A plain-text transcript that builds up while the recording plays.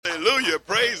Hallelujah.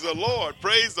 Praise the Lord.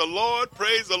 Praise the Lord.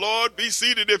 Praise the Lord. Be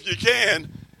seated if you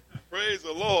can. Praise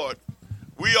the Lord.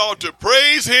 We ought to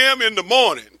praise him in the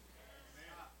morning.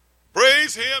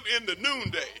 Praise him in the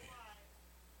noonday.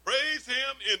 Praise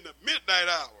him in the midnight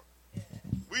hour.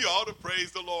 We ought to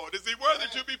praise the Lord. Is he worthy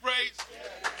to be praised?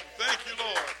 Thank you,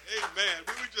 Lord. Amen.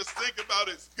 When we just think about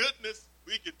his goodness,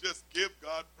 we can just give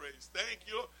God praise. Thank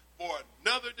you for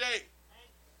another day,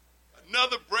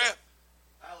 another breath.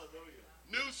 Hallelujah.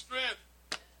 New strength.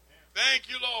 Thank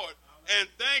you, Lord. And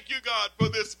thank you, God, for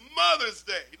this Mother's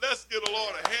Day. Let's give the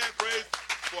Lord a hand praise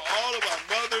for all of our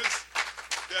mothers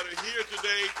that are here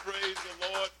today. Praise the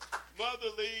Lord. Mother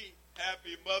Lee,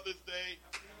 happy Mother's Day.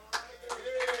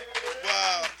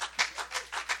 Wow.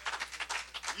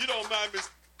 You don't mind me,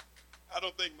 I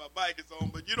don't think my mic is on,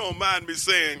 but you don't mind me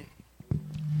saying,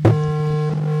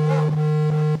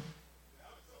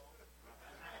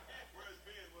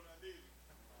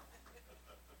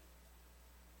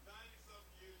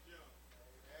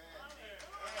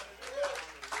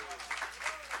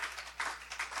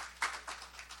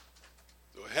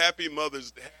 happy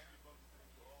Mother's Day.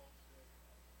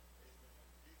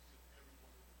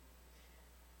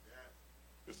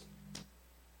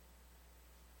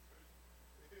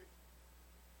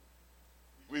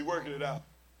 We working it out.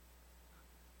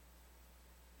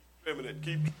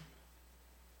 Keep.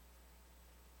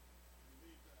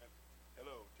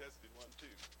 Hello, testing 1, 2,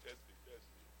 testing.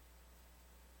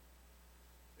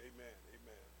 Amen.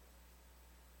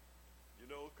 You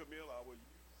know, Camille, I will use.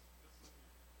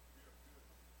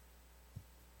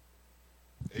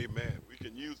 Amen. We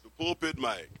can use the pulpit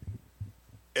mic.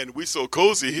 And we so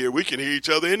cozy here, we can hear each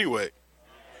other anyway.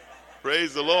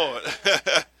 Praise the Lord.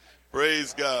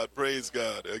 Praise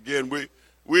God. Again,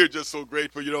 we're just so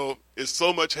grateful. You know, it's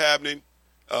so much happening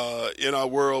in our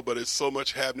world, but it's so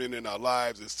much happening in our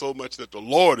lives. It's so much that the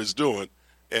Lord is doing,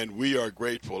 and we are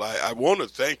grateful. I want to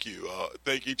thank you.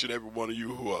 Thank each and every one of you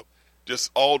who are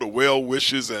just all the well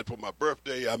wishes. And for my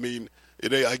birthday, I mean,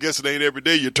 I guess it ain't every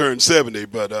day you turn 70,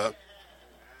 but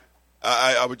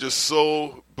I was just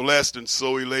so blessed and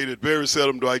so elated. Very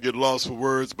seldom do I get lost for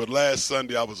words, but last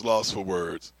Sunday I was lost for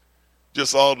words.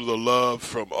 Just all of the love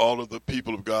from all of the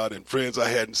people of God and friends I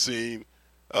hadn't seen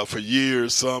for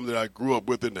years. Some that I grew up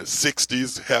with in the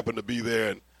 60s happened to be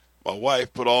there. And my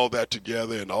wife put all that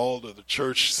together and all of the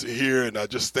church here. And I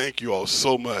just thank you all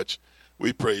so much.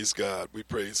 We praise God.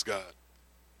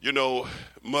 You know,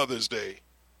 Mother's Day.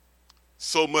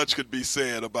 So much could be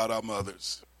said about our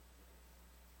mothers.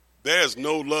 There's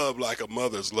no love like a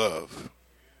mother's love.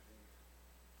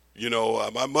 You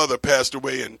know, my mother passed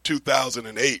away in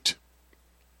 2008.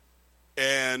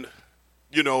 And,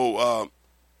 you know,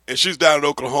 and she's down in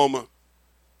Oklahoma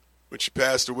when she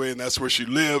passed away, and that's where she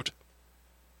lived.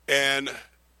 And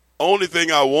only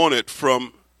thing I wanted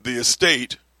from the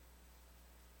estate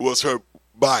was her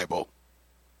Bible.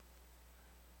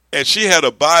 And she had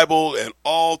a Bible, and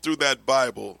all through that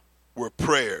Bible were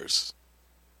prayers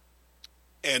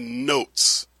and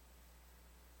notes.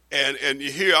 And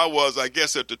here I was, I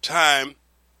guess at the time,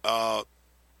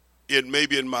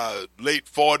 maybe in my late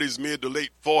 40s, mid to late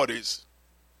 40s,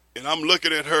 and I'm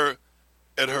looking at her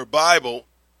Bible,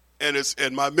 and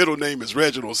my middle name is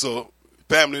Reginald, so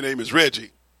family name is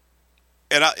Reggie.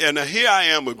 And here I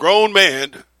am, a grown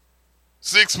man,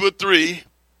 6'3",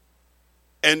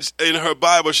 and in her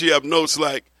Bible she have notes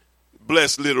like,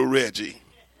 "Bless little Reggie.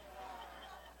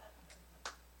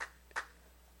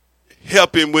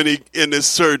 Help him when he in his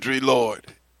surgery, Lord."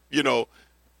 You know,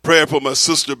 prayer for my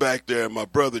sister back there and my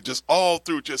brother, just all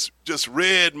through, just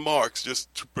red marks,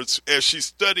 as she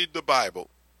studied the Bible.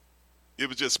 It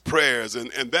was just prayers,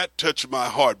 and that touched my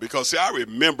heart because, see, I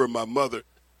remember my mother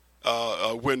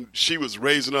when she was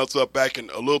raising us up back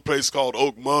in a little place called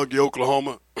Okmulgee,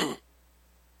 Oklahoma.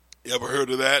 You ever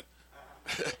heard of that?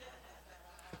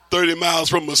 30 miles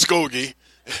from Muskogee.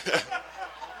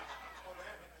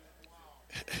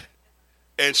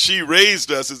 And she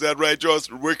raised us, is that right,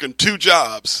 Joyce? Working 2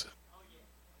 jobs.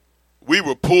 We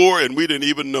were poor and we didn't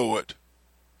even know it.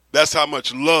 That's how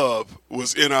much love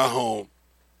was in our home.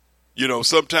 You know,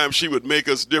 sometimes she would make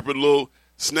us different little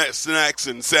snacks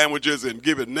and sandwiches and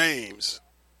give it names.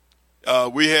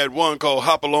 We had one called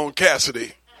Hopalong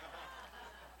Cassidy.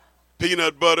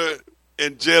 Peanut butter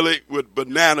and jelly with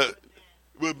bananas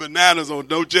on,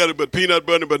 no jelly, but peanut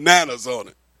butter and bananas on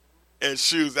it. And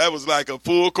shoes, that was like a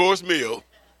full course meal.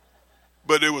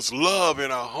 But it was love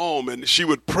in our home, and she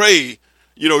would pray.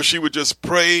 You know, she would just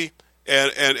pray,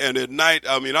 and at night,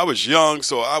 I mean, I was young,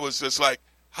 so I was just like,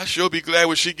 I sure be glad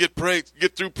when she get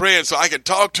through praying so I could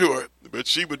talk to her. But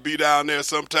she would be down there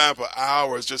sometime for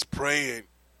hours just praying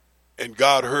and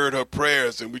God heard her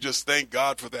prayers, and we just thank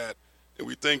God for that. And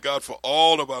we thank God for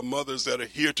all of our mothers that are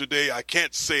here today. I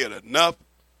can't say it enough.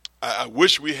 I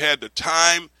wish we had the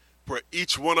time where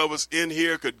each one of us in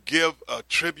here could give a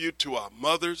tribute to our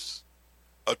mothers,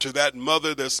 to that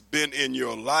mother that's been in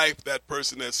your life, that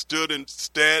person that stood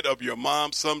instead of your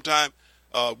mom sometime.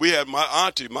 We had my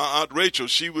Aunt Rachel.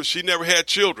 She never had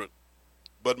children,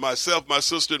 but myself, my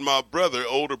sister, and my brother,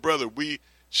 older brother, we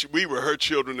were her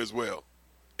children as well,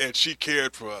 and she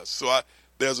cared for us. So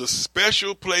there's a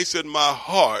special place in my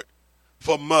heart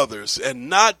for mothers, and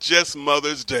not just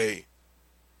Mother's Day.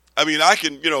 I mean, I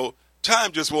can,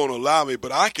 time just won't allow me,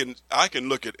 but I can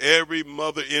look at every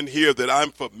mother in here that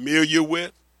I'm familiar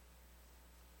with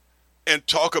and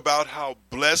talk about how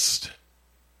blessed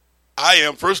I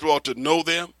am, first of all, to know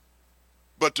them,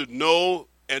 but to know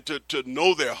and to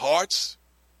know their hearts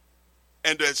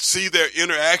and to see their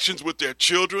interactions with their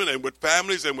children and with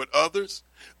families and with others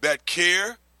that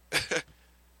care.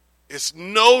 It's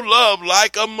no love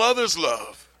like a mother's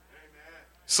love.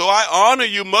 So I honor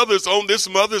you mothers on this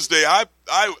Mother's Day. I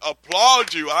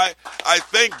applaud you. I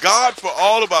thank God for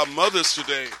all of our mothers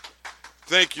today.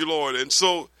 Thank you, Lord. And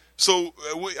so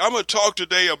I'm going to talk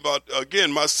today about,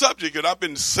 again, my subject, and I've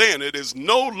been saying it, is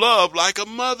no love like a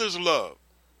mother's love.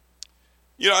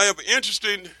 I have an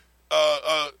interesting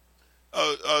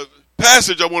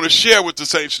passage I want to share with the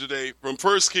saints today from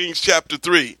 1 Kings chapter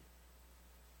 3,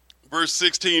 verse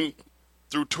 16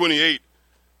 through 28.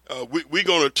 We're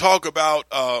going to talk about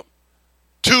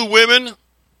two women,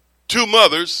 two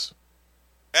mothers.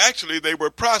 Actually, they were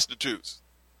prostitutes.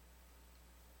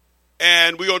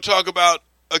 And we're going to talk about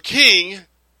a king,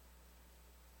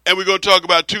 and we're going to talk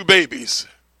about two babies.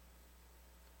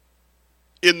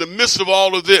 In the midst of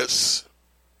all of this,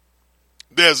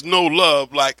 there's no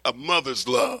love like a mother's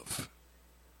love.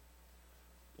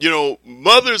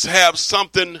 Mothers have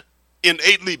something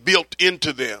innately built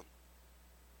into them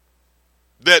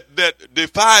that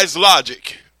defies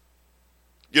logic.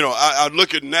 I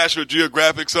look at National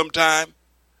Geographic sometime,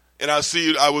 and I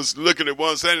was looking at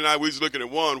one, Sandy and I was looking at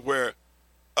one where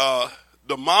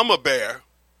the mama bear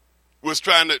was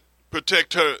trying to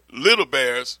protect her little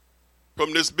bears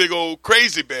from this big old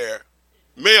crazy bear,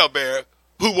 male bear,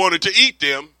 who wanted to eat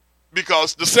them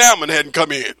because the salmon hadn't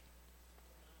come in.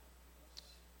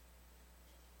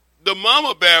 The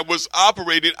mama bear was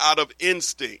operating out of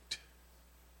instinct.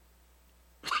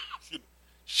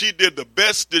 She did the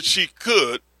best that she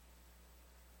could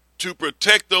to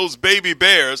protect those baby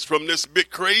bears from this big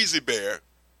crazy bear.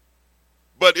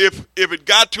 But if it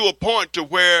got to a point to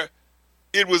where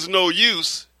it was no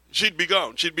use, she'd be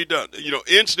gone. She'd be done.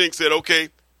 Instinct said, okay,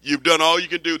 you've done all you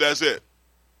can do. That's it.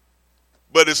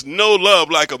 But it's no love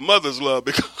like a mother's love,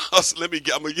 because I'm going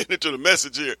to get into the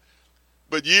message here.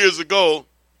 But years ago,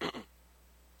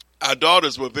 our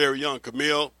daughters were very young.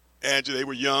 Camille, Angie, they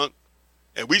were young.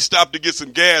 And we stopped to get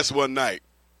some gas one night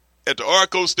at the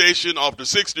Arco station off the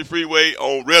 60 freeway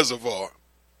on Reservoir.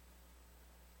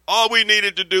 All we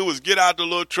needed to do was get out the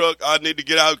little truck. I need to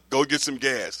get out, go get some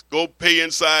gas. Go pay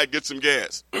inside, get some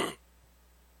gas.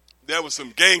 There was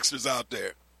some gangsters out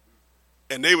there.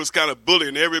 And they was kind of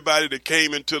bullying everybody that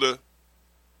came into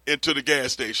the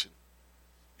gas station.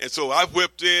 And so I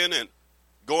whipped in and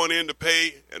going in to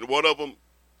pay, and one of them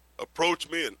approached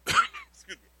me and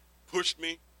pushed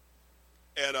me.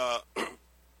 And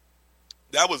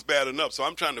that was bad enough. So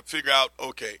I'm trying to figure out,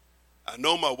 okay, I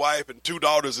know my wife and two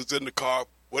daughters is in the car.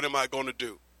 What am I going to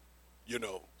do?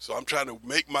 So I'm trying to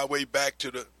make my way back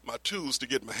to my tools to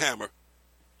get my hammer.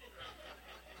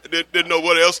 Didn't know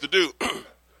what else to do.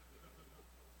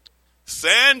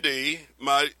 Sandy,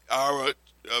 our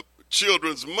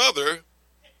children's mother,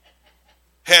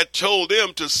 had told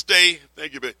them to stay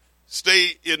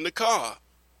in the car.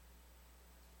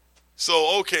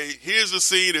 So, okay, here's the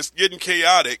scene. It's getting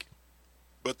chaotic.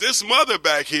 But this mother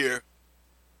back here,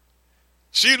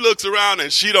 she looks around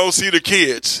and she don't see the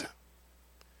kids.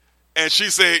 And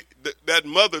she say, that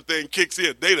mother thing kicks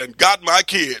in. They done got my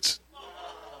kids.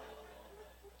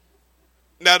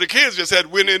 Now, the kids just had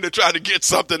went in to try to get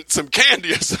something, some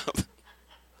candy or something.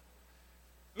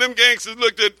 Them gangsters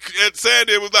looked at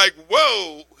Sandy and was like,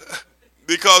 whoa.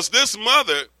 Because this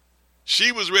mother,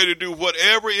 she was ready to do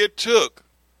whatever it took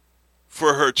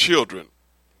for her children.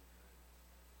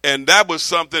 And that was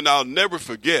something I'll never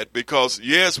forget, because,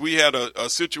 yes, we had a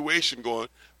situation going,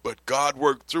 but God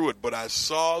worked through it. But I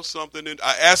saw something.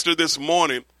 I asked her this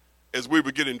morning as we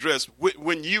were getting dressed,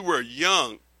 when you were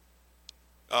young,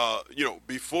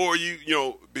 before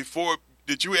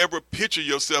did you ever picture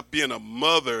yourself being a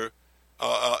mother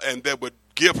and that would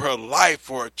give her life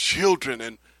for her children?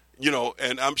 And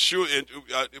I'm sure,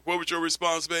 what was your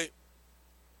response, babe?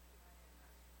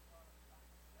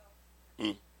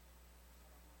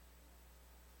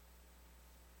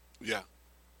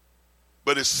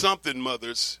 But it's something,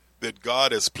 mothers, that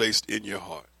God has placed in your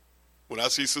heart. When I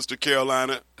see Sister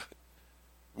Carolina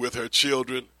with her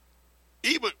children,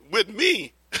 even with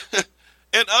me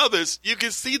and others, you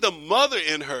can see the mother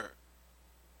in her.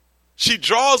 She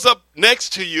draws up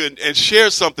next to you and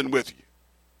shares something with you.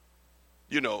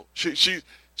 You know,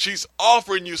 she's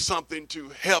offering you something to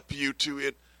help you to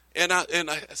it. And I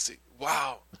see,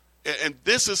 wow. And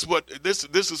this is what this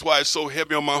is why it's so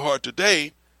heavy on my heart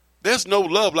today. There's no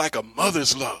love like a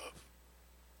mother's love.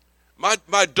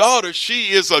 My daughter, she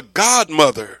is a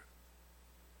godmother.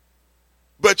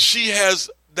 But she has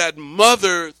that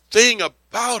mother thing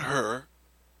about her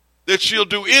that she'll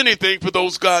do anything for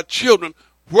those God children.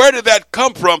 Where did that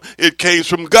come from? It came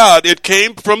from God. It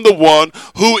came from the one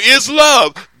who is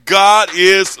love. God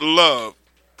is love.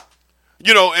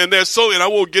 You know, and and I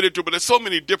won't get into it, but there's so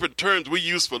many different terms we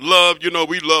use for love. You know,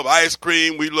 we love ice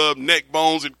cream. We love neck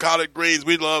bones and collard greens.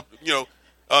 We love,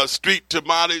 street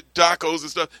tomato tacos and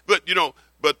stuff. But,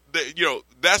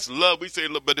 that's love. We say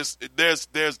love, but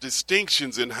there's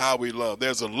distinctions in how we love.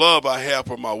 There's a love I have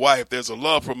for my wife. There's a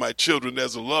love for my children.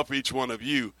 There's a love for each one of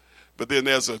you. But then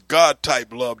there's a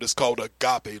God-type love that's called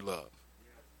agape love.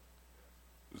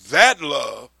 That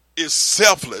love is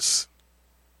selfless.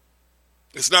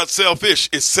 It's not selfish.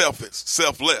 It's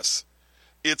selfless.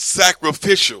 It's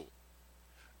sacrificial.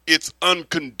 It's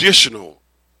unconditional.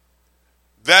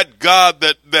 That God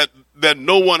that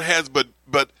no one has but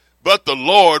the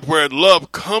Lord, where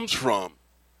love comes from.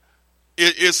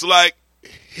 It's like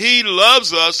he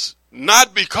loves us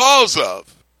not because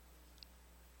of.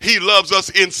 He loves us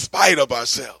in spite of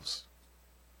ourselves.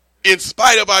 In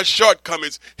spite of our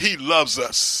shortcomings, he loves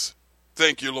us.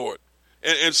 Thank you, Lord.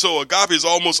 And so agape is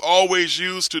almost always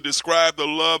used to describe the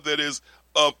love that is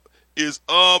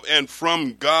of and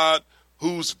from God,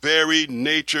 whose very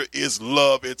nature is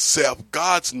love itself.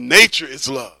 God's nature is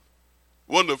love.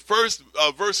 One of the first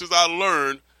verses I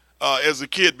learned as a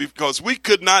kid, because we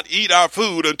could not eat our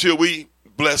food until we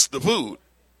blessed the food.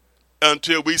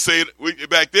 Until we say,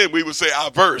 back then we would say our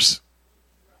verse,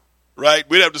 right?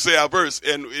 We'd have to say our verse.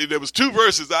 And there was two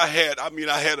verses I had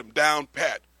them down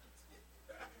pat.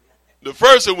 The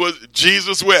first one was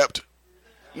Jesus wept.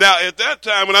 Now, at that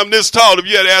time, when I'm this tall, if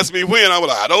you had asked me when, I was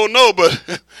like, I don't know,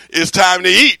 but it's time to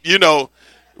eat,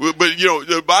 But,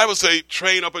 the Bible says,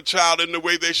 train up a child in the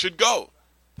way they should go.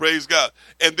 Praise God.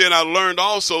 And then I learned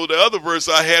also the other verse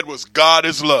I had was God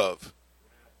is love.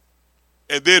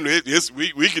 And then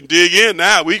we can dig in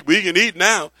now. We can eat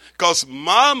now. Because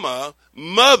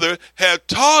mother had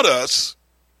taught us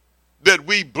that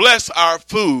we bless our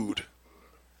food.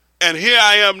 And here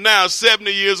I am now,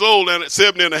 70 years old, and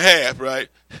 70 and a half, right?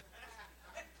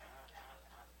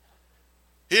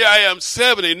 Here I am,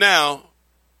 70 now.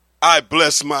 I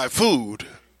bless my food.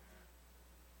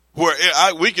 Where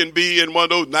we can be in one of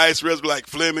those nice restaurants like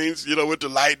Fleming's, with the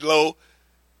light low.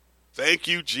 Thank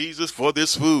you, Jesus, for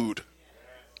this food.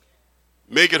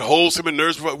 Make it wholesome and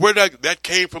nourishing. Where that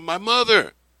came from my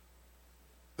mother.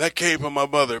 That came from my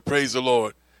mother. Praise the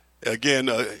Lord. Again,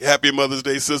 happy Mother's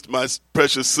Day, sister, my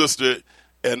precious sister,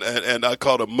 and I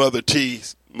call her Mother T.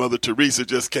 Mother Teresa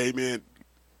just came in.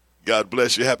 God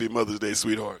bless you. Happy Mother's Day,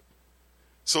 sweetheart.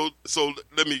 So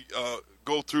let me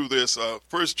go through this.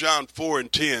 1 John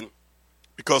 4:10,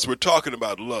 because we're talking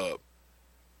about love.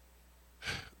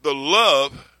 The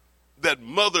love that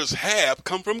mothers have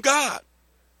come from God.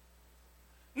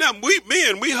 Now, we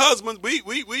husbands,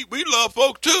 we love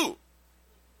folk too.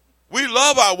 We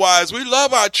love our wives. We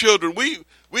love our children.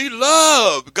 We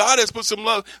love. God has put some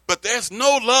love, but there's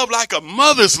no love like a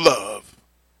mother's love.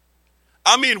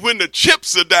 I mean, when the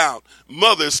chips are down,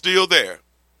 mother's still there.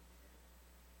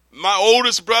 My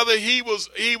oldest brother, he was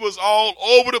all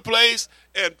over the place,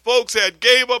 and folks had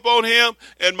gave up on him,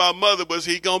 and my mother was,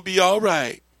 he gonna be all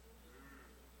right.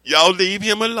 Y'all leave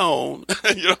him alone.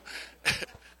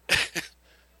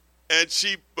 And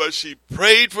she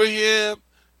prayed for him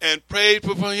and prayed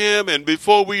for him, and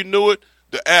before we knew it,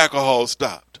 the alcohol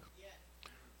stopped.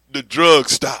 The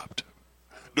drugs stopped.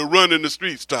 The run in the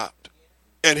street stopped.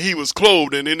 And he was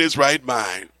clothed and in his right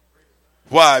mind.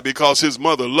 Why? Because his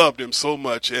mother loved him so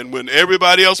much, and when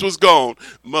everybody else was gone,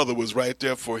 mother was right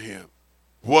there for him.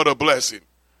 What a blessing.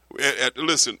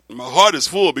 Listen, my heart is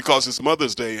full because it's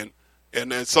Mother's Day,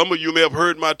 and some of you may have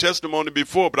heard my testimony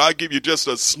before, but I'll give you just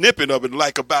a snippet of it,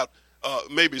 like about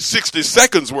maybe 60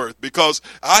 seconds worth, because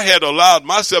I had allowed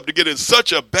myself to get in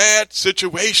such a bad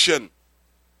situation.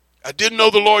 I didn't know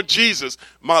the Lord Jesus.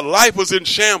 My life was in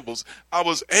shambles. I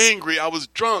was angry. I was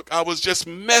drunk. I was just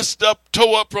messed up,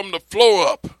 toe up from the floor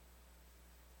up.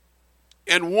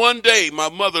 And one day my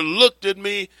mother looked at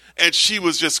me and she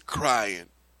was just crying.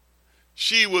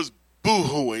 She was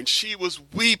boo-hooing. She was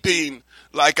weeping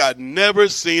like I'd never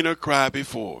seen her cry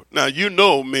before. Now, you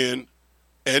know, men,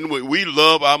 and we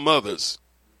love our mothers.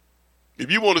 If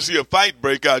you want to see a fight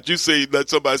break out, you let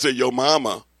somebody say, "Your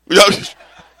mama."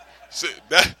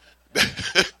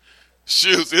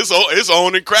 Shoot, it's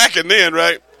on and cracking then,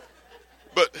 right?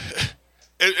 But,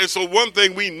 and so one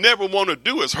thing we never want to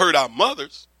do is hurt our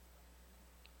mothers.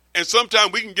 And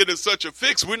sometimes we can get in such a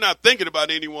fix, we're not thinking about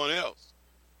anyone else.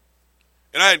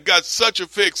 And I had got such a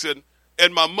fix, and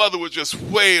my mother was just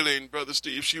wailing, Brother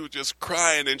Steve. She was just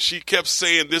crying, and she kept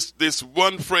saying this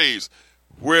one phrase,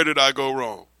 "Where did I go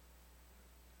wrong?"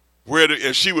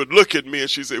 And she would look at me and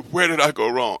she'd say, "Where did I go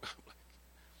wrong?"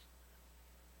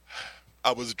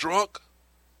 I was drunk.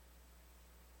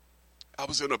 I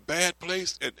was in a bad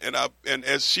place, and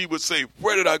as she would say,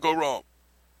 "Where did I go wrong?"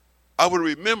 I would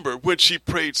remember when she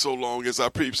prayed so long, as I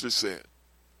previously said.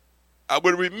 I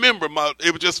would remember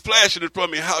it was just flashing in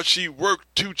front of me how she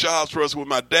worked 2 jobs for us when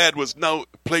my dad was no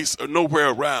place or nowhere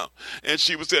around. And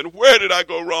she was saying, "Where did I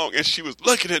go wrong?" And she was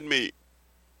looking at me.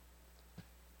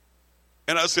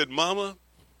 And I said, "Mama,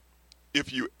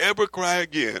 if you ever cry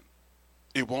again,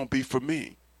 it won't be for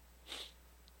me."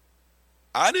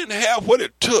 I didn't have what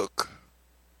it took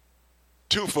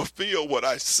to fulfill what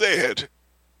I said,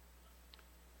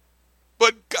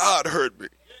 but God heard me.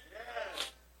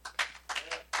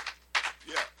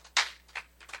 Yeah.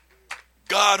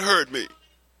 God heard me.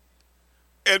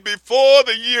 And before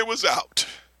the year was out,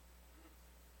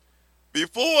 the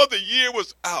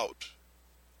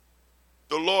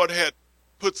Lord had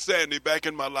put Sandy back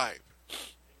in my life.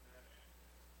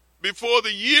 Before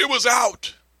the year was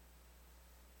out,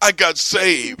 I got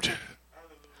saved.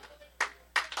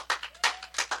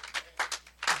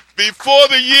 Before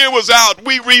the year was out,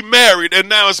 we remarried, and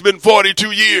now it's been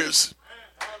 42 years.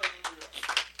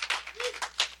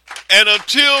 And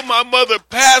until my mother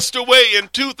passed away in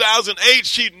 2008,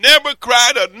 she never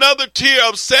cried another tear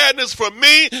of sadness for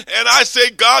me. And I say,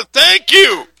 "God, thank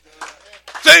you.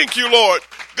 Thank you, Lord.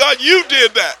 God, you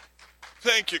did that.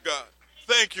 Thank you, God.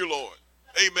 Thank you, Lord."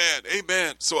 Amen.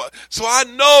 Amen. So I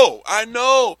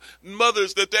know,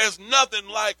 mothers, that there's nothing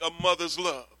like a mother's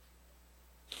love.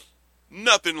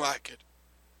 Nothing like it.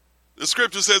 The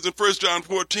scripture says in 1 John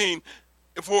 14,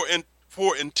 4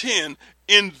 and 10,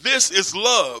 "In this is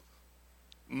love,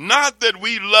 not that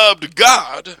we loved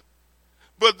God,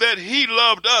 but that he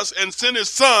loved us and sent his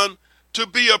son to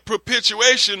be a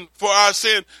propitiation for our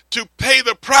sin, to pay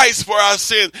the price for our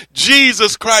sin."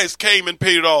 Jesus Christ came and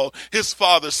paid it all. His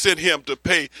Father sent him to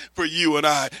pay for you and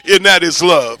I. And that is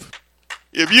love.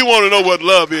 If you want to know what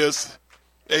love is,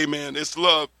 amen, it's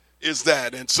love is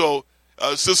that. And so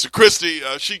Sister Christy,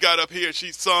 she got up here,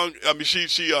 she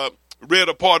read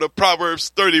a part of Proverbs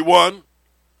 31.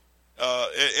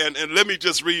 And let me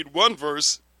just read one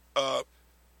verse,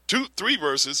 3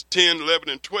 verses, 10, 11,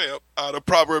 and 12 out of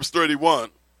Proverbs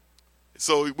 31.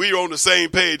 So we're on the same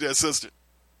page as sister.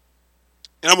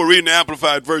 And I'm going to read an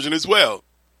amplified version as well.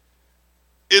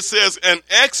 It says, "An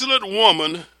excellent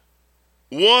woman,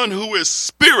 one who is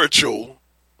spiritual,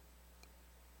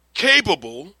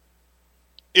 capable,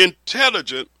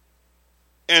 intelligent,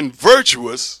 and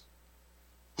virtuous,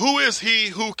 who is he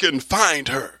who can find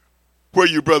her?" Where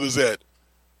you brothers at?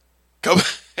 Come.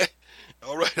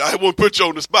 All right, I won't put you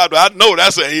on the spot, but I know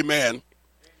that's an amen. Amen.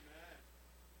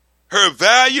 "Her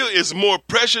value is more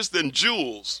precious than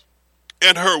jewels,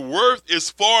 and her worth is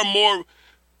far more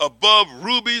above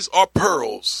rubies or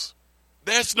pearls."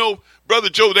 Brother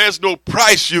Joe, there's no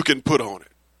price you can put on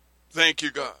it. Thank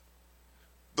you, God.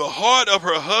 "The heart of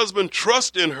her husband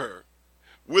trusts in her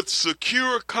with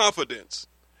secure confidence,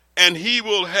 and he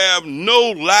will have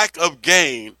no lack of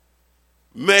gain.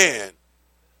 Man,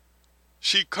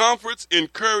 she comforts,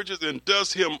 encourages, and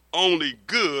does him only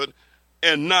good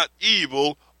and not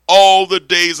evil all the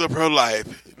days of her life."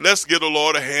 Let's give the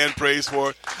Lord a hand praise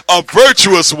for a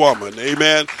virtuous woman.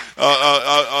 Amen.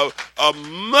 A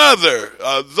mother,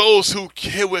 those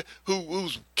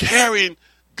who's carrying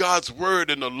God's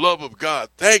word and the love of God.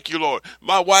 Thank you, Lord.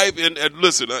 My wife, and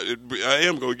listen, I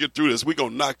am going to get through this. We're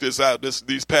going to knock this out,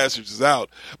 these passages out.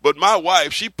 But my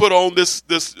wife, she put on this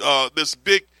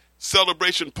big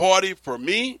celebration party for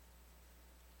me,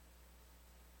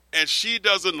 and she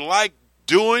doesn't like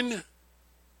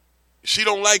she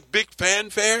don't like big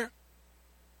fanfare.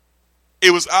 It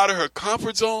was out of her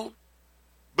comfort zone,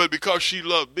 but because she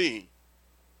loved me,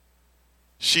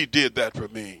 she did that for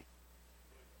me.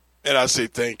 And I say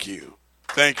thank you.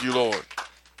 Thank you, Lord.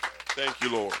 Thank you,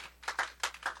 Lord.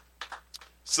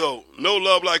 So, no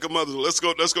love like a mother. Let's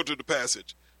go to the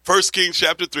passage. 1 Kings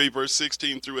chapter 3, verse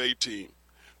 16 through 18.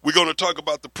 We're going to talk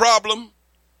about the problem,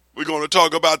 We're going to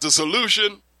talk about the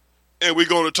solution, and we're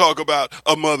going to talk about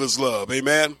a mother's love.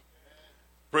 Amen.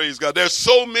 Praise God. There's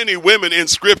so many women in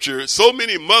Scripture, so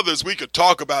many mothers we could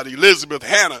talk about. Elizabeth,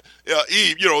 Hannah,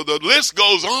 Eve, the list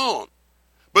goes on.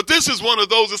 But this is one of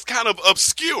those that's kind of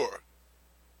obscure.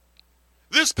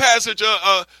 This passage,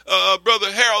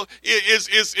 Brother Harold,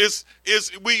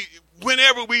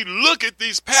 whenever we look at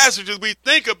these passages, we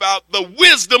think about the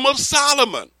wisdom of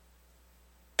Solomon.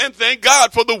 And thank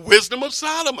God for the wisdom of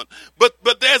Solomon.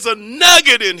 But there's a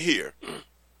nugget in here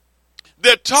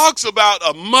that talks about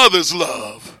a mother's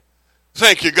love.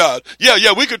 Thank you, God.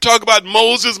 Yeah, we could talk about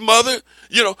Moses' mother,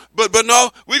 but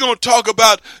no, we're going to talk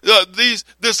about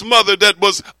this mother that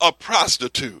was a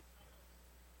prostitute.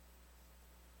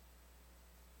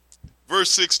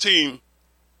 Verse 16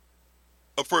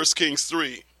 of 1 Kings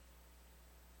 3.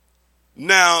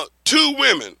 Now, 2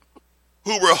 women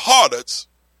who were harlots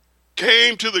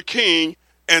came to the king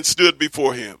and stood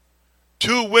before him.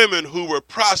 2 women who were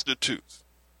prostitutes.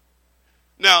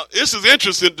 Now, this is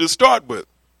interesting to start with,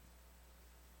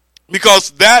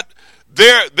 because that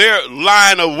their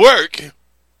line of work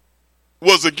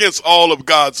was against all of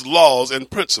God's laws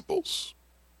and principles.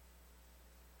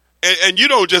 And you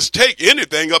don't just take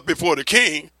anything up before the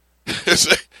king.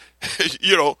 The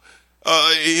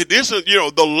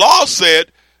law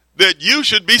said that you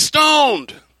should be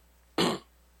stoned.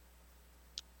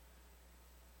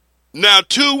 Now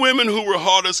 2 women who were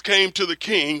harlots came to the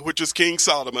king, which is King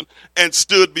Solomon, and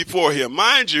stood before him.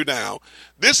 Mind you now,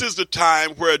 this is the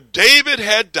time where David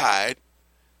had died.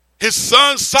 His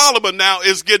son Solomon now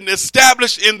is getting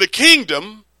established in the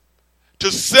kingdom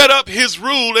to set up his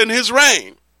rule and his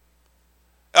reign.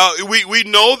 We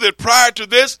know that prior to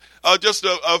this, just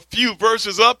a few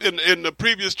verses up in the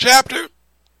previous chapter,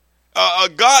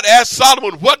 God asked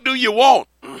Solomon, "What do you want?"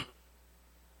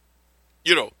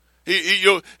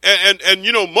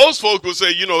 Most folks will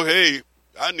say, hey,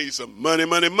 I need some money,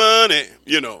 or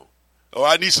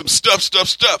I need some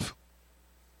stuff.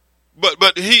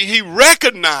 But he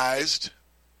recognized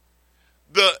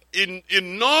the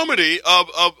enormity of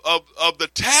the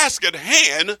task at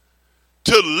hand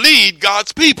to lead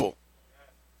God's people.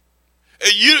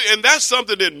 And that's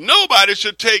something that nobody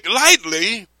should take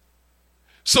lightly.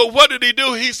 So what did he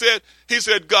do? He said,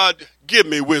 God, give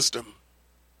me wisdom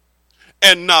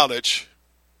and knowledge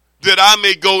that I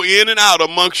may go in and out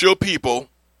amongst your people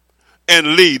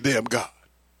and lead them, God.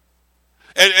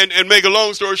 And make a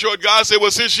long story short, God said,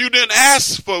 well, since you didn't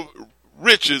ask for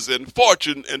riches and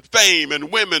fortune and fame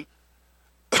and women,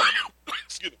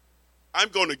 excuse me, I'm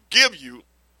going to give you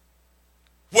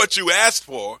what you asked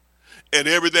for and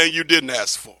everything you didn't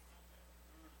ask for.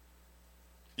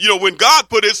 When God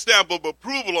put his stamp of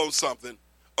approval on something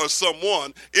or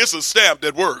someone, it's a stamp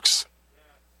that works.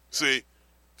 See,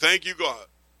 thank you, God.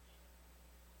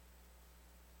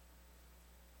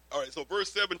 All right, so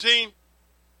verse 17.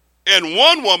 And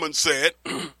one woman said,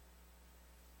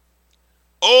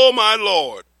 "Oh, my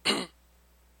Lord,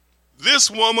 this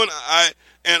woman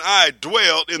and I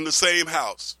dwelled in the same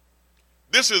house."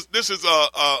 This is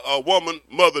a woman,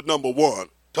 mother number 1,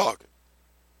 talking.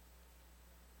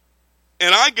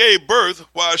 "And I gave birth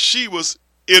while she was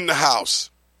in the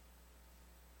house.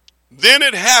 Then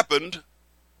it happened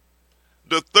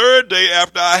the 3rd day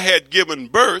after I had given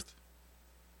birth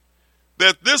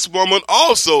that this woman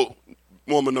also,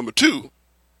 woman number 2,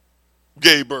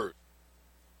 gave birth.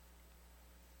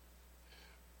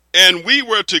 And we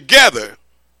were together.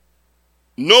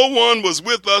 No one was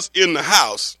with us in the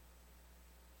house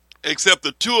except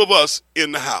the 2 of us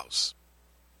in the house."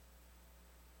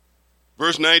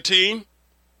 Verse 19.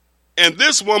 "And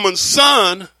this woman's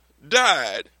son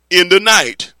died in the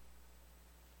night."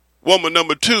 Woman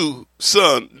number 2,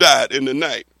 son died in the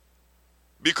night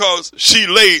because she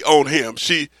lay on him.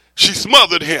 She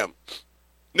smothered him.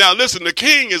 Now listen, the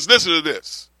king is listening to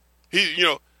this.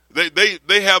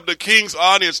 They have the king's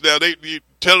audience now. They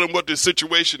tell him what the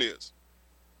situation is.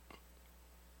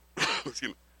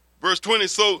 Verse 20.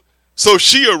 So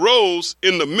she arose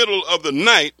in the middle of the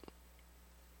night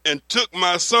and took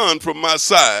my son from my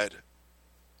side.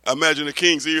 I imagine the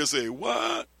king's ears say,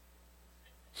 "What?"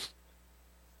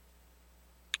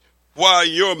 "While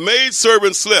your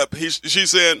maidservant slept," she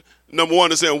said, number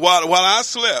 1 is saying, while I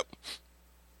slept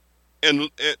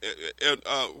and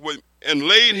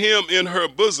laid him in her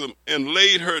bosom and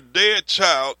laid her dead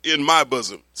child in my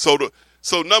bosom. So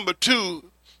number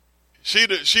 2, she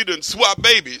didn't swap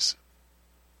babies.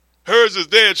 Hers is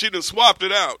dead. She done swapped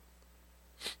it out.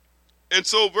 And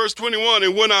so verse 21,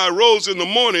 "And when I arose in the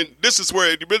morning," this is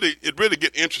where it really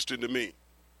get interesting to me.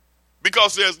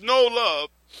 Because there's no love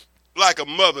like a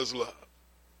mother's love.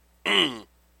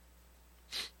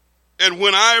 And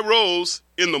when I rose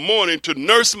in the morning to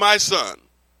nurse my son,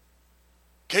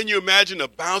 can you imagine a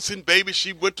bouncing baby?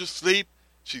 She went to sleep.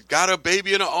 She's got her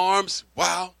baby in her arms.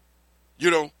 Wow.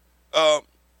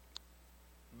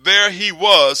 There he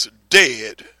was,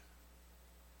 dead.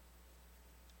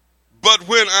 But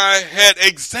when I had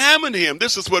examined him,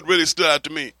 this is what really stood out to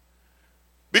me.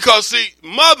 Because, see,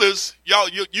 mothers, y'all,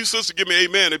 you sister, give me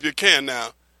amen if you can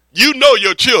now. You know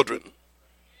your children.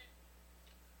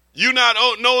 You not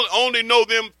only know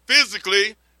them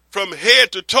physically from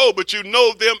head to toe, but you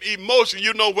know them emotionally.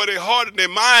 You know where their heart and their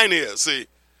mind is, see.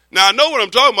 Now, I know what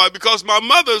I'm talking about because my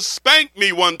mother spanked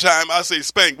me one time. I say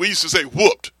spanked. We used to say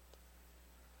whooped.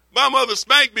 My mother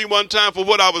spanked me one time for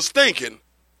what I was thinking.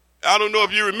 I don't know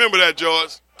if you remember that,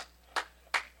 George.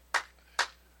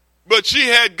 But she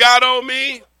had got on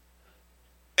me,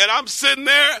 and I'm sitting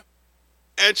there,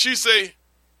 and she say,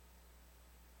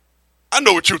 I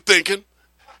know what you're thinking.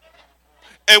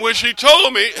 And when she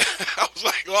told me, I was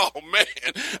like, oh, man,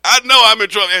 I know I'm in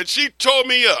trouble. And she tore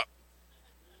me up.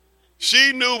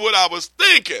 She knew what I was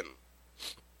thinking.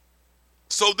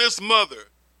 So this mother,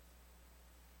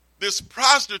 this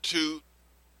prostitute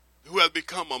who has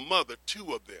become a mother,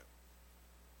 two of them.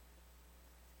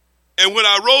 And when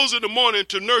I rose in the morning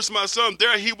to nurse my son,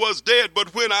 there he was dead.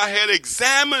 But when I had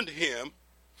examined him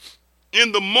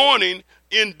in the morning,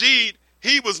 indeed,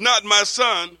 he was not my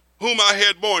son whom I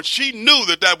had born. She knew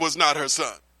that that was not her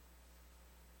son.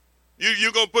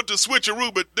 You're going to put the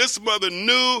switcheroo, but this mother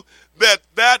knew that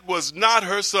that was not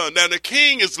her son. Now, the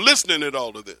king is listening at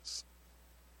all of this.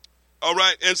 All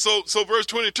right, and so verse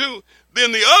 22,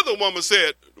 then the other woman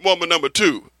said, woman number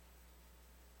two,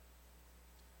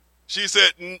 she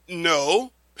said,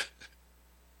 no,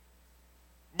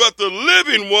 but the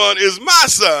living one is my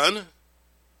son,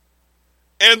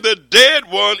 and the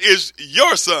dead one is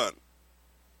your son.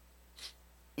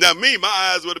 Now, me, my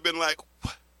eyes would have been like,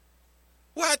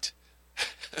 what?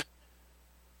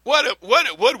 What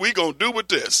are we going to do with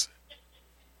this?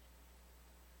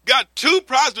 Got two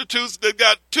prostitutes that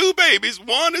got two babies.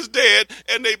 One is dead,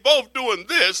 and they both doing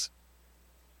this.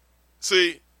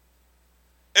 See?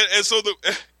 And so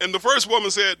the first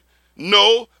woman said,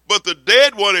 no, but the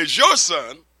dead one is your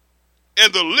son,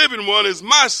 and the living one is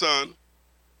my son.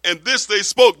 And this they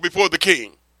spoke before the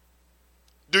king.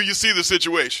 Do you see the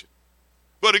situation?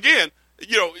 But again,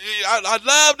 I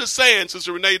love the saying,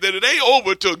 Sister Renee, that it ain't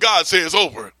over till God says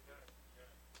over.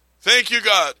 Thank you,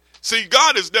 God. See,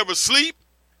 God is never asleep.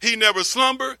 He never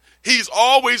slumber. He's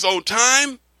always on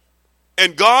time.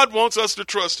 And God wants us to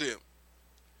trust him.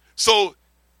 So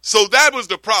that was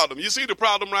the problem. You see the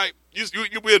problem, right?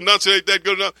 We enunciate that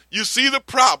good enough. You see the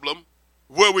problem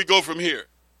where we go from here.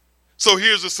 So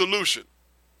here's the solution.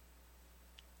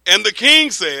 And the king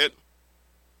said,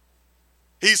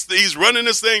 he's running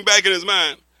this thing back in his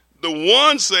mind. The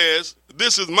one says,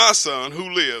 this is my son who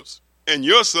lives, and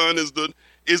your son is the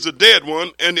dead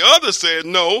one. And the other said,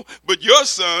 no, but your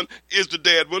son is the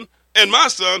dead one, and my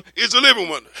son is the living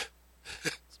one.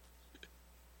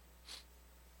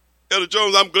 Elder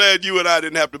Jones, I'm glad you and I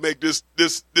didn't have to make this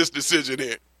decision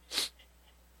here.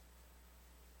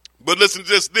 But listen to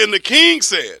this. Then the king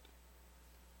said,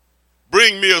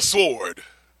 bring me a sword.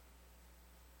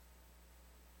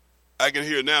 I can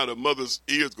hear now the mother's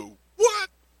ears go, what?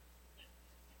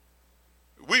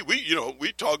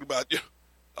 We talked about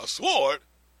a sword.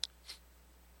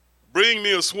 Bring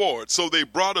me a sword. So they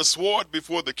brought a sword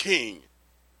before the king.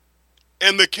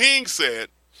 And the king said,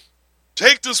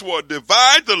 take the sword,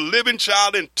 divide the living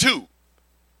child in two.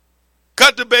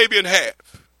 Cut the baby in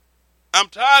half. I'm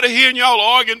tired of hearing y'all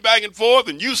arguing back and forth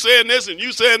and you saying this and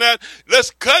you saying that. Let's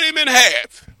cut him in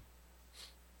half.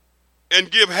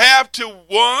 And give half to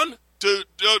one, to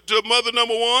mother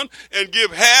number one, and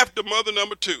give half to mother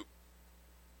number two.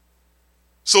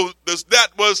 So that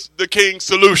was the king's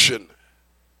solution.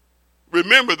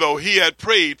 Remember, though, he had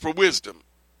prayed for wisdom.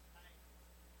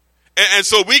 And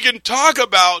so we can talk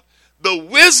about the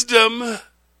wisdom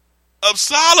of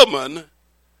Solomon,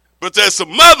 but there's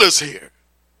some mothers here.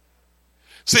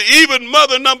 See, even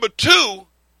mother number two,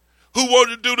 who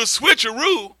wanted to do the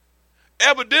switcheroo,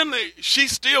 evidently she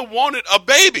still wanted a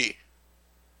baby.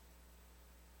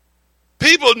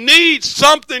 People need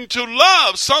something to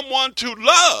love, someone to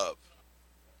love.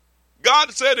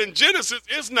 God said in Genesis,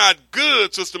 it's not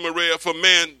good, Sister Maria, for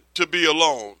man to be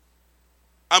alone.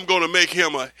 I'm going to make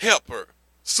him a helper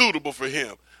suitable for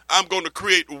him. I'm going to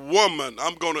create woman.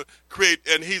 I'm going to create,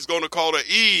 and he's going to call her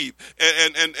Eve,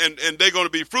 and they're going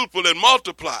to be fruitful and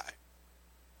multiply.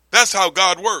 That's how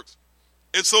God works.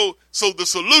 And so the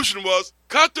solution was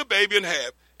cut the baby in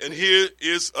half. And here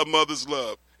is a mother's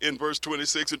love in verse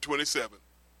 26 and 27.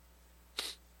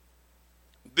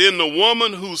 Then the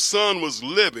woman whose son was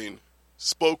living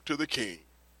spoke to the king.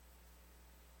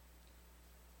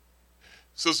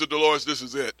 Sister Dolores, this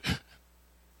is it.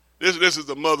 This is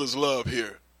the mother's love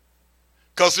here.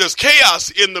 Because there's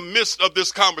chaos in the midst of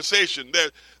this conversation.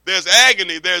 There's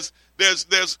agony. There's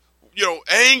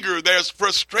anger. There's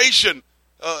frustration.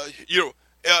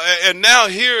 And now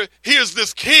here's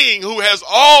this king who has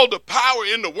all the power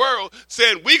in the world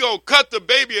saying, we're going to cut the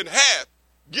baby in half.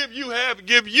 Give you half,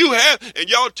 and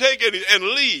y'all take it and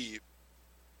leave.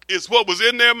 It's what was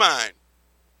in their mind.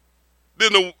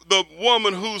 Then the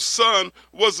woman whose son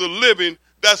was a living,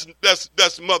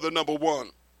 that's mother number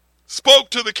one, spoke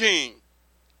to the king.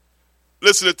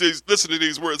 Listen to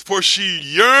these words. For she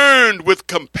yearned with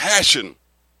compassion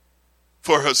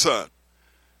for her son.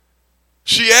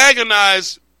 She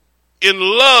agonized in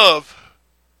love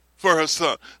for her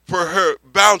son, for her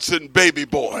bouncing baby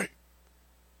boy.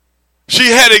 She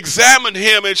had examined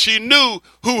him and she knew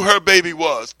who her baby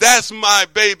was. That's my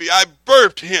baby. I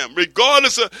birthed him.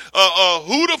 Regardless of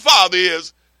who the father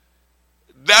is,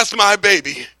 that's my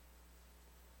baby.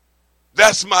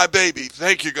 That's my baby.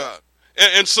 Thank you, God.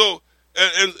 And so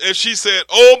she said,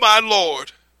 oh, my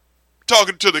Lord,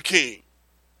 talking to the king,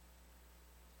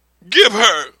 give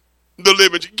her the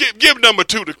living, give number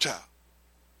two the child.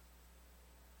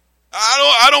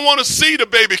 I don't want to see the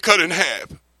baby cut in half.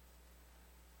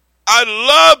 I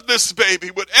love this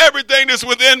baby with everything that's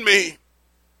within me.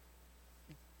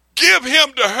 Give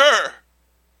him to her.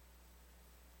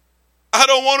 I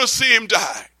don't want to see him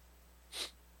die.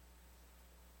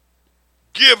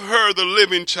 Give her the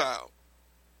living child.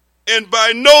 And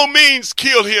by no means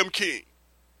kill him, king.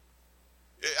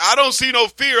 I don't see no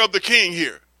fear of the king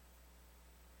here.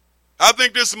 I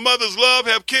think this mother's love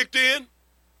have kicked in.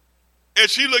 And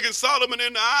she looking Solomon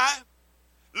in the eye.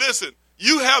 Listen,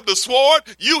 you have the sword,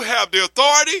 you have the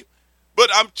authority,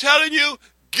 but I'm telling you,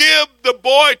 give the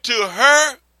boy to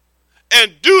her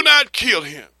and do not kill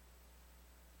him.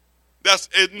 That's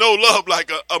no love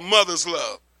like a mother's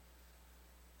love.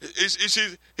 He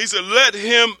said, let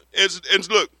him, and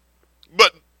look,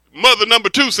 but mother number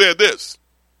two said this.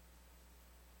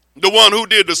 The one who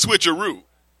did the switcheroo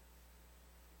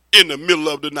in the middle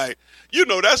of the night. You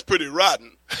know, that's pretty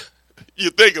rotten.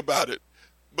 You think about it.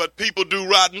 But people do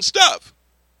rotten stuff.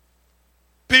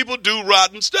 People do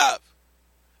rotten stuff.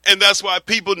 And that's why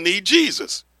people need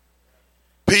Jesus.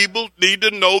 People need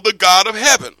to know the God of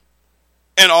heaven.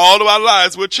 And all of our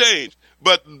lives will change.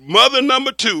 But mother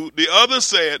number two, the other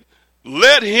said,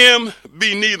 let him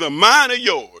be neither mine nor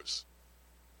yours,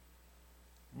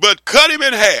 but cut him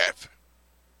in half.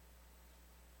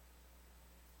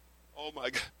 Oh my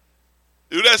God.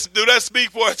 Do that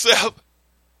speak for itself?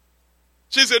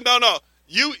 She said, no.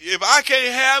 If I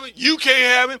can't have him, you can't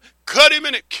have him. Cut him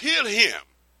and kill him.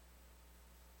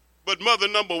 But mother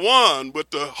number one,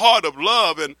 with the heart of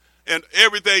love and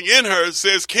everything in her,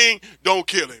 says, king, don't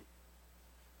kill him.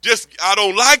 I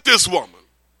don't like this woman.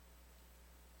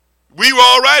 We were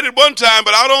all right at one time,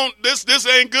 but this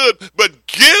ain't good. But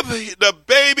give the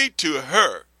baby to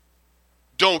her.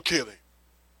 Don't kill him.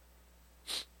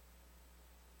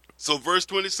 So verse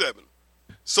 27.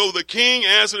 So the king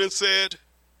answered and said,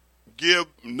 give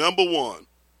number one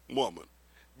woman.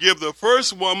 Give the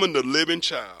first woman the living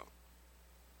child.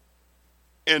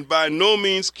 And by no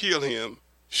means kill him.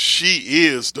 She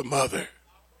is the mother.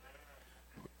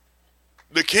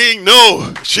 The king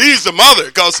knows she's the mother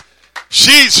because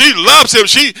she loves him.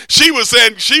 She was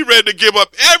saying she ready to give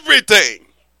up everything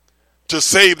to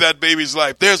save that baby's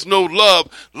life. There's no love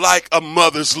like a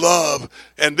mother's love.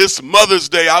 And this Mother's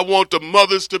Day, I want the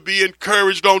mothers to be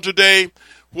encouraged on today.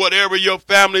 Whatever your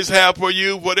families have for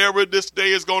you, whatever this day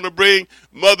is going to bring,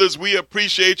 mothers, we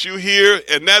appreciate you here.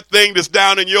 And that thing that's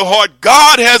down in your heart,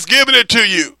 God has given it to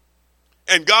you.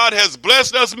 And God has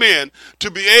blessed us men to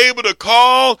be able to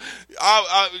call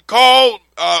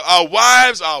our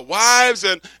wives,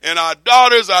 and our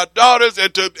daughters,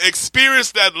 and to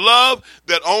experience that love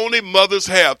that only mothers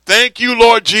have. Thank you,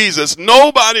 Lord Jesus.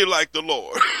 Nobody like the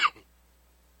Lord.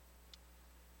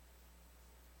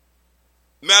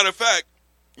 Matter of fact,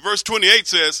 verse 28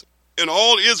 says, and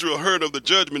all Israel heard of the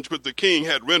judgment which the king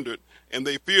had rendered, and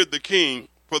they feared the king,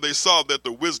 for they saw that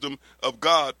the wisdom of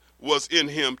God was in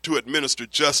him to administer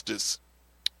justice.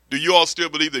 Do you all still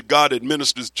believe that God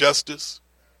administers justice?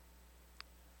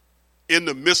 In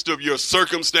the midst of your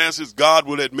circumstances, God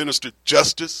will administer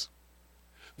justice.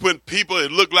 When people,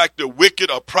 it look like the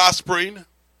wicked are prospering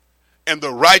and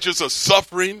the righteous are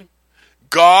suffering,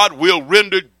 God will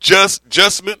render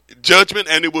judgment,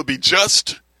 and it will be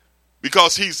just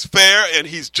because he's fair and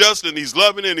he's just and he's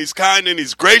loving and he's kind and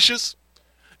he's gracious.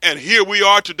 And here we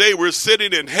are today. We're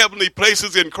sitting in heavenly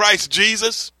places in Christ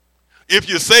Jesus. If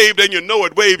you're saved and you know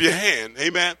it, wave your hand.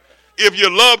 Amen. If you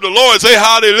love the Lord, say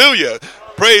hallelujah.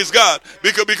 Praise God.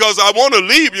 Because I want to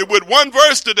leave you with one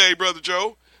verse today, Brother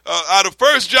Joe, out of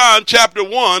 1 John chapter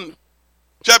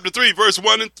 3, verse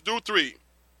 1 through 3.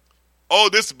 Oh,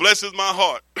 this blesses my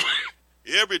heart.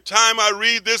 Every time I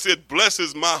read this, it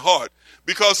blesses my heart.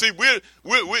 Because, see,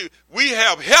 we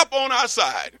have help on our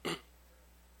side.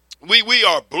 We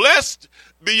are blessed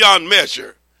beyond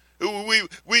measure.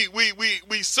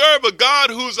 We serve a God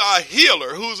who's our healer,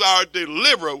 who's our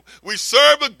deliverer. We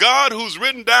serve a God who's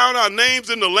written down our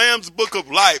names in the Lamb's book of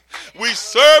life. We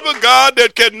serve a God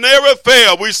that can never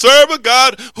fail. We serve a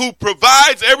God who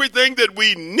provides everything that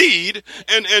we need.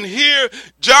 And here,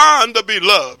 John the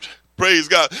beloved, praise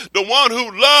God, the one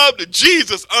who loved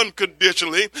Jesus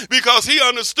unconditionally because he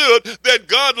understood that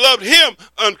God loved him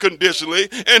unconditionally.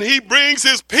 And he brings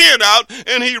his pen out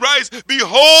and he writes,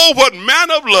 behold, what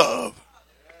manner of love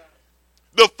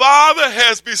the Father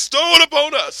has bestowed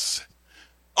upon us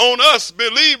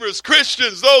believers,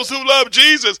 Christians, those who love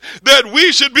Jesus, that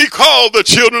we should be called the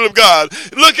children of God.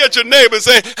 Look at your neighbor and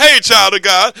say, hey, child of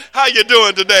God, how you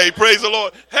doing today? Praise the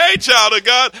Lord. Hey, child of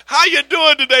God, how you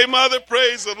doing today, mother?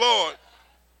 Praise the Lord.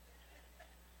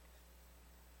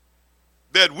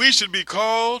 That we should be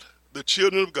called the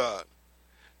children of God.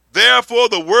 Therefore,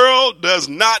 the world does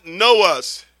not know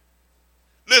us.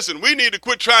 Listen, we need to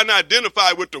quit trying to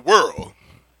identify with the world.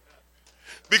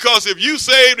 Because if you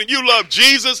saved and you love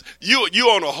Jesus, you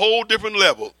on a whole different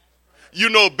level. You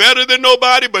know better than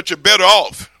nobody, but you're better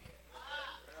off.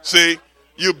 See,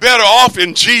 you're better off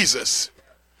in Jesus.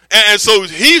 And so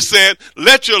he said,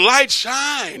 let your light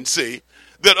shine, see,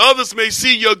 that others may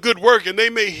see your good work and they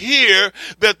may hear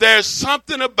that there's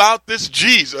something about this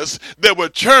Jesus that will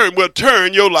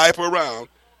turn your life around.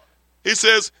 He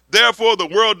says, therefore the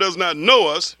world does not know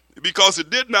us because it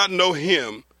did not know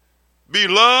him.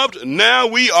 Beloved, now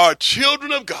we are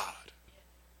children of God.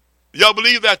 Y'all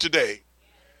believe that today?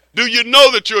 Do you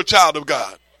know that you're a child of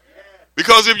God?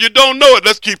 Because if you don't know it,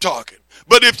 let's keep talking.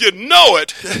 But if you know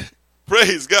it,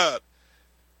 praise God.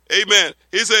 Amen.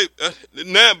 He said,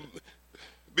 now,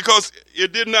 because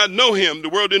it did not know him, the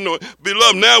world didn't know it.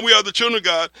 Beloved, now we are the children of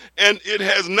God, and it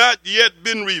has not yet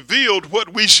been revealed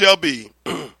what we shall be.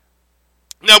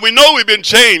 Now, we know we've been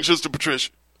changed, Sister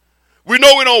Patricia. We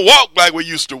know we don't walk like we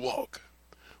used to walk.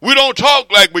 We don't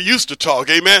talk like we used to talk,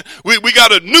 amen. We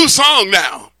got a new song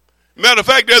now. Matter of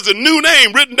fact, there's a new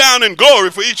name written down in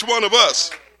glory for each one of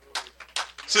us.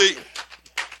 See,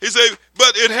 he said,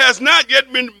 but it has not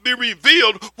yet been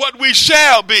revealed what we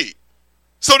shall be.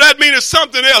 So that means there's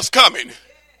something else coming.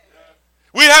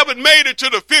 We haven't made it to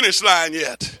the finish line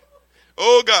yet.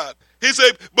 Oh, God. He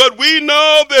said, but we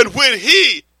know that when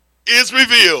he is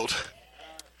revealed,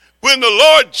 when the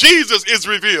Lord Jesus is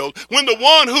revealed, when the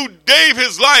one who gave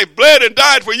his life, bled and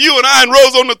died for you and I and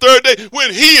rose on the third day,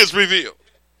 when he is revealed,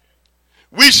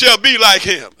 we shall be like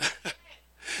him.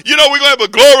 You know we're going to have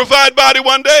a glorified body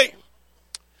one day.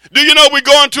 Do you know we're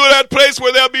going to that place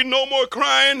where there'll be no more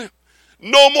crying,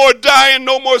 no more dying,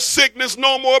 no more sickness,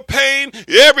 no more pain.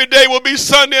 Every day will be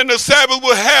Sunday and the Sabbath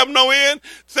will have no end.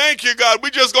 Thank you, God.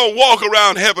 We're just going to walk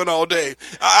around heaven all day.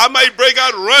 I might break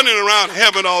out running around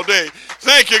heaven all day.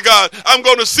 Thank you, God. I'm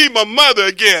going to see my mother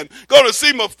again. Going to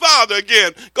see my father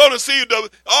again. Going to see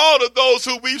all of those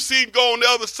who we've seen go on the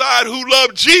other side who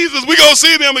love Jesus. We're going to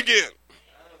see them again.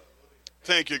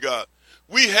 Thank you, God.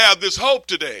 We have this hope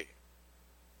today.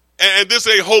 And this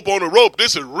ain't hope on a rope.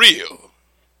 This is real.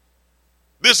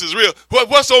 This is real.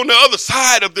 What's on the other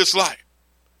side of this life?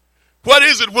 What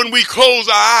is it when we close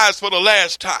our eyes for the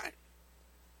last time?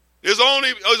 There's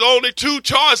only two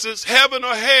choices, heaven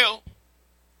or hell.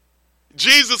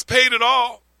 Jesus paid it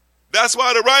all. That's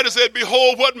why the writer said,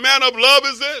 behold, what manner of love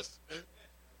is this?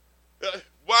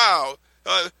 Wow.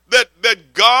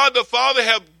 That God the Father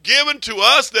have given to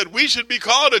us that we should be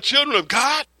called the children of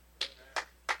God.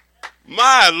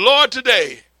 My Lord,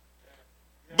 today.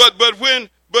 But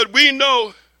we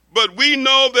know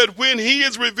that when he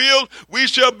is revealed, we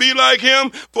shall be like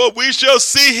him, for we shall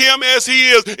see him as he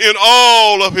is in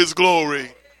all of his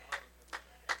glory.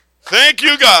 Thank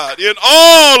you, God, in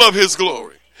all of his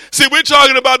glory. See, we're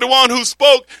talking about the one who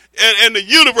spoke and the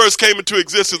universe came into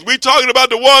existence. We're talking about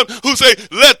the one who said,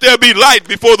 let there be light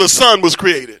before the sun was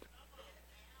created.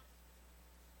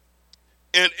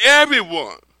 And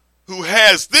everyone who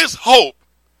has this hope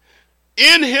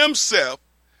in himself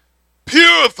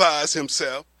purifies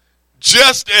himself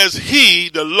just as he,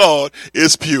 the Lord,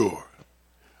 is pure.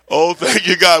 Oh, thank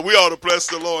you, God. We ought to bless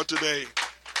the Lord today.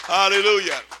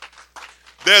 Hallelujah.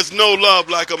 There's no love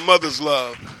like a mother's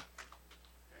love.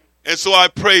 And so I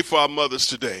pray for our mothers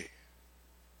today.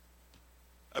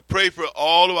 I pray for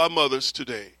all of our mothers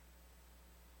today.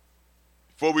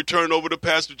 Before we turn over to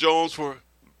Pastor Jones for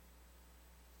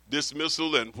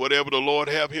dismissal and whatever the Lord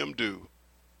have him do,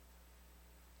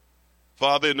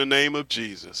 Father, in the name of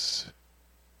Jesus,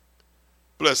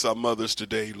 bless our mothers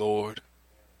today, Lord.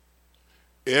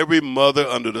 Every mother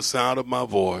under the sound of my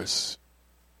voice,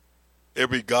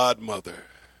 every godmother,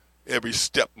 every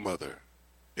stepmother,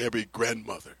 every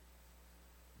grandmother,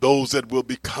 those that will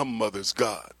become mothers,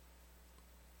 God,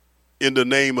 in the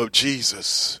name of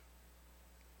Jesus.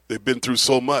 They've been through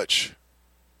so much.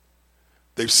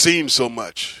 They've seen so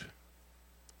much.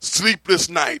 Sleepless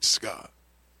nights, God,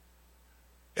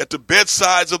 at the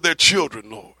bedsides of their children,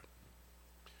 Lord,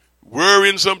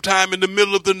 worrying sometime in the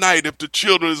middle of the night if the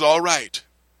children is all right,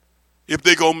 if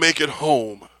they're going to make it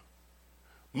home.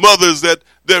 Mothers that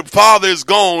their father is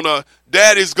gone or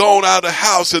daddy's gone out of the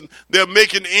house and they're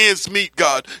making ends meet,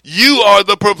 God. You are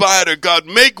the provider, God.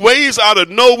 Make ways out of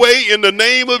no way in the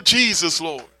name of Jesus,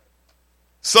 Lord.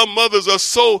 Some mothers are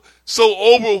so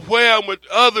overwhelmed with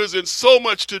others and so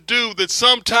much to do that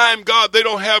sometime, God, they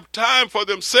don't have time for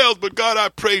themselves. But God, I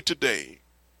pray today,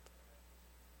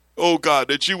 oh God,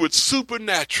 that you would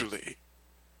supernaturally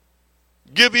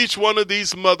give each one of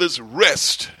these mothers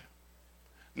rest.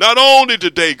 Not only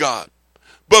today, God,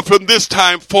 but from this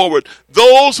time forward.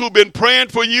 Those who've been praying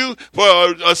for you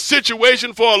for a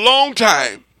situation for a long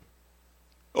time,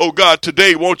 oh God,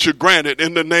 today won't you grant it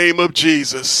in the name of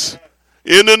Jesus.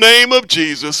 In the name of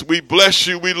Jesus, we bless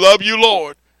you. We love you,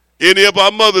 Lord. Any of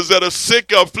our mothers that are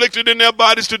sick or afflicted in their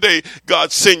bodies today,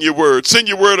 God, send your word. Send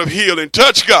your word of healing.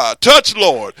 Touch, God. Touch,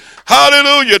 Lord.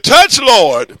 Hallelujah. Touch,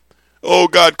 Lord. Oh,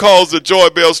 God, cause the joy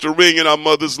bells to ring in our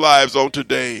mothers' lives on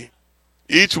today.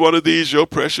 Each one of these, your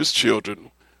precious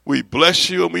children, we bless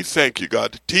you and we thank you,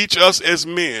 God, to teach us as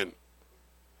men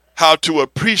how to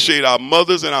appreciate our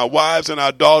mothers and our wives and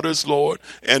our daughters, Lord,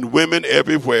 and women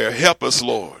everywhere. Help us,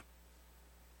 Lord.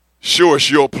 Show us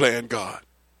your plan, God.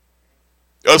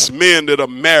 Us men that are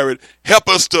married, help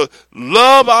us to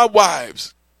love our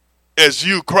wives as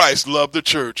you, Christ, loved the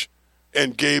church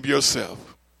and gave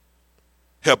yourself.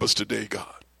 Help us today,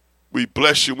 God. We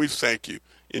bless you and we thank you.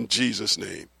 In Jesus'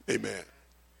 name, amen.